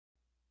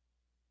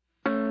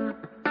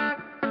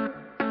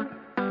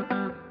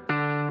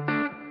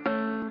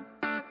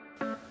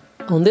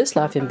On this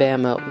Life in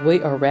Bama,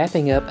 we are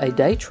wrapping up a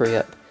day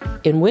trip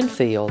in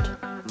Winfield.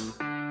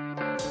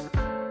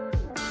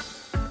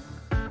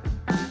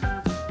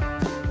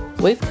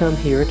 We've come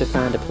here to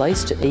find a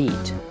place to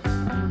eat.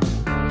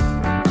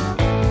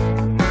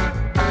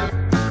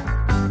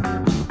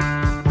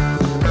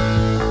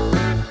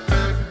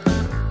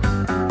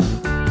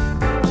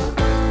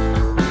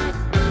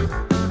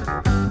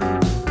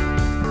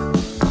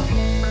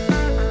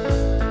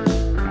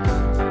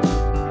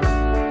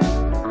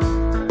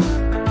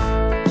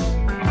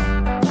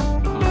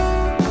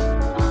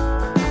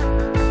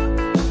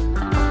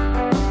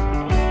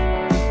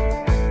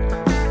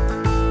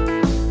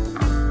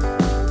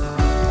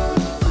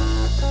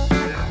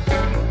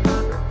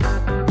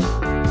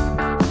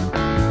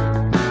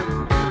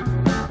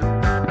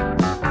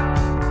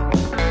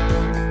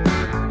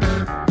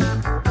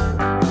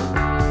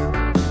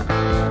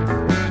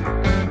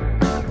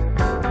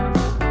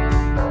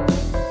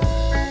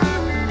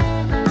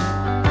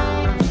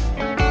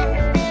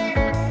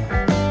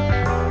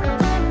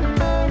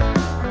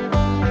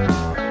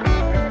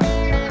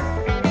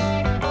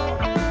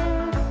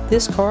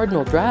 This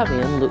Cardinal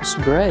drive-in looks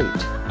great.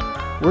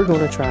 We're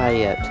going to try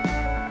it.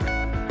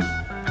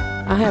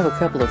 I have a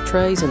couple of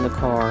trays in the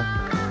car.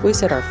 We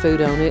set our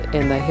food on it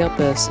and they help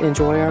us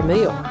enjoy our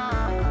meal.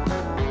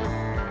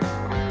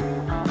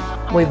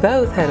 We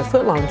both had a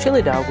foot-long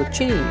chili dog with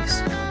cheese.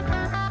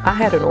 I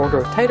had an order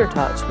of tater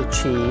tots with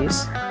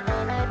cheese,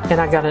 and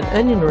I got an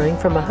onion ring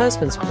from my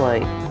husband's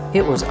plate.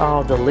 It was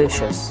all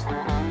delicious.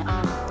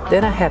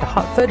 Then I had a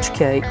hot fudge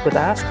cake with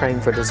ice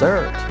cream for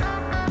dessert.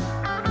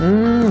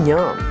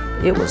 Yum.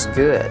 It was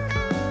good.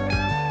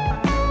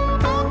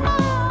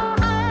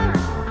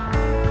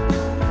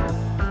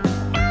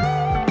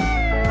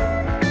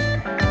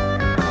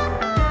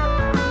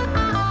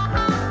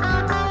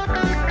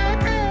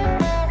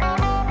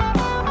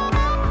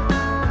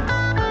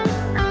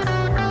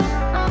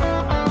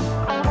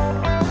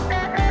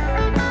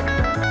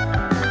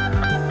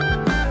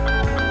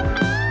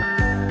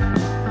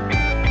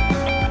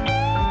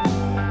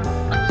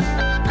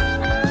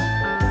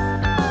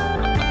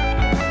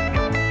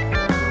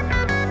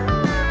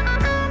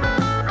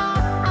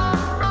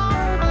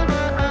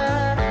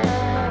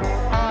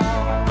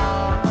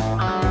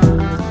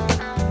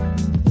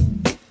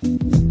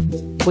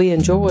 We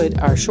enjoyed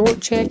our short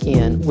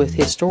check-in with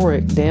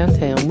historic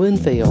downtown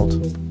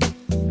Winfield.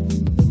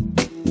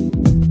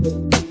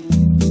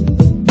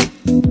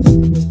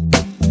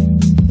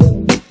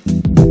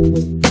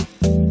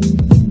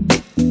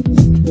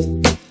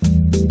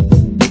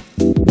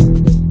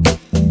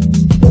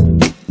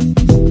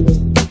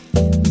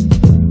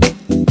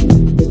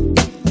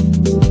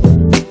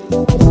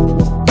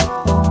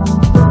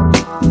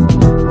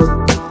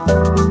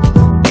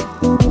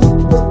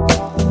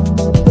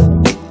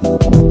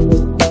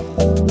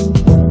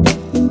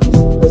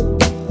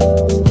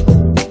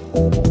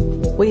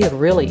 We have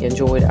really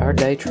enjoyed our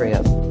day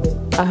trip.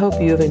 I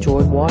hope you have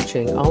enjoyed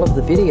watching all of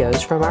the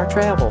videos from our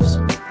travels.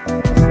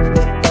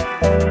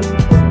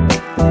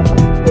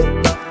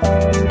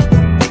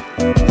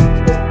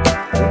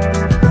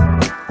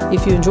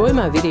 If you enjoy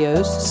my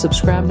videos,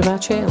 subscribe to my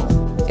channel.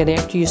 And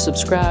after you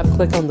subscribe,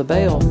 click on the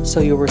bell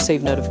so you'll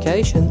receive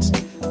notifications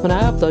when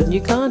I upload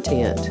new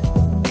content.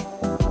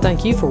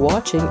 Thank you for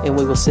watching, and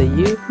we will see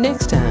you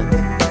next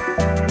time.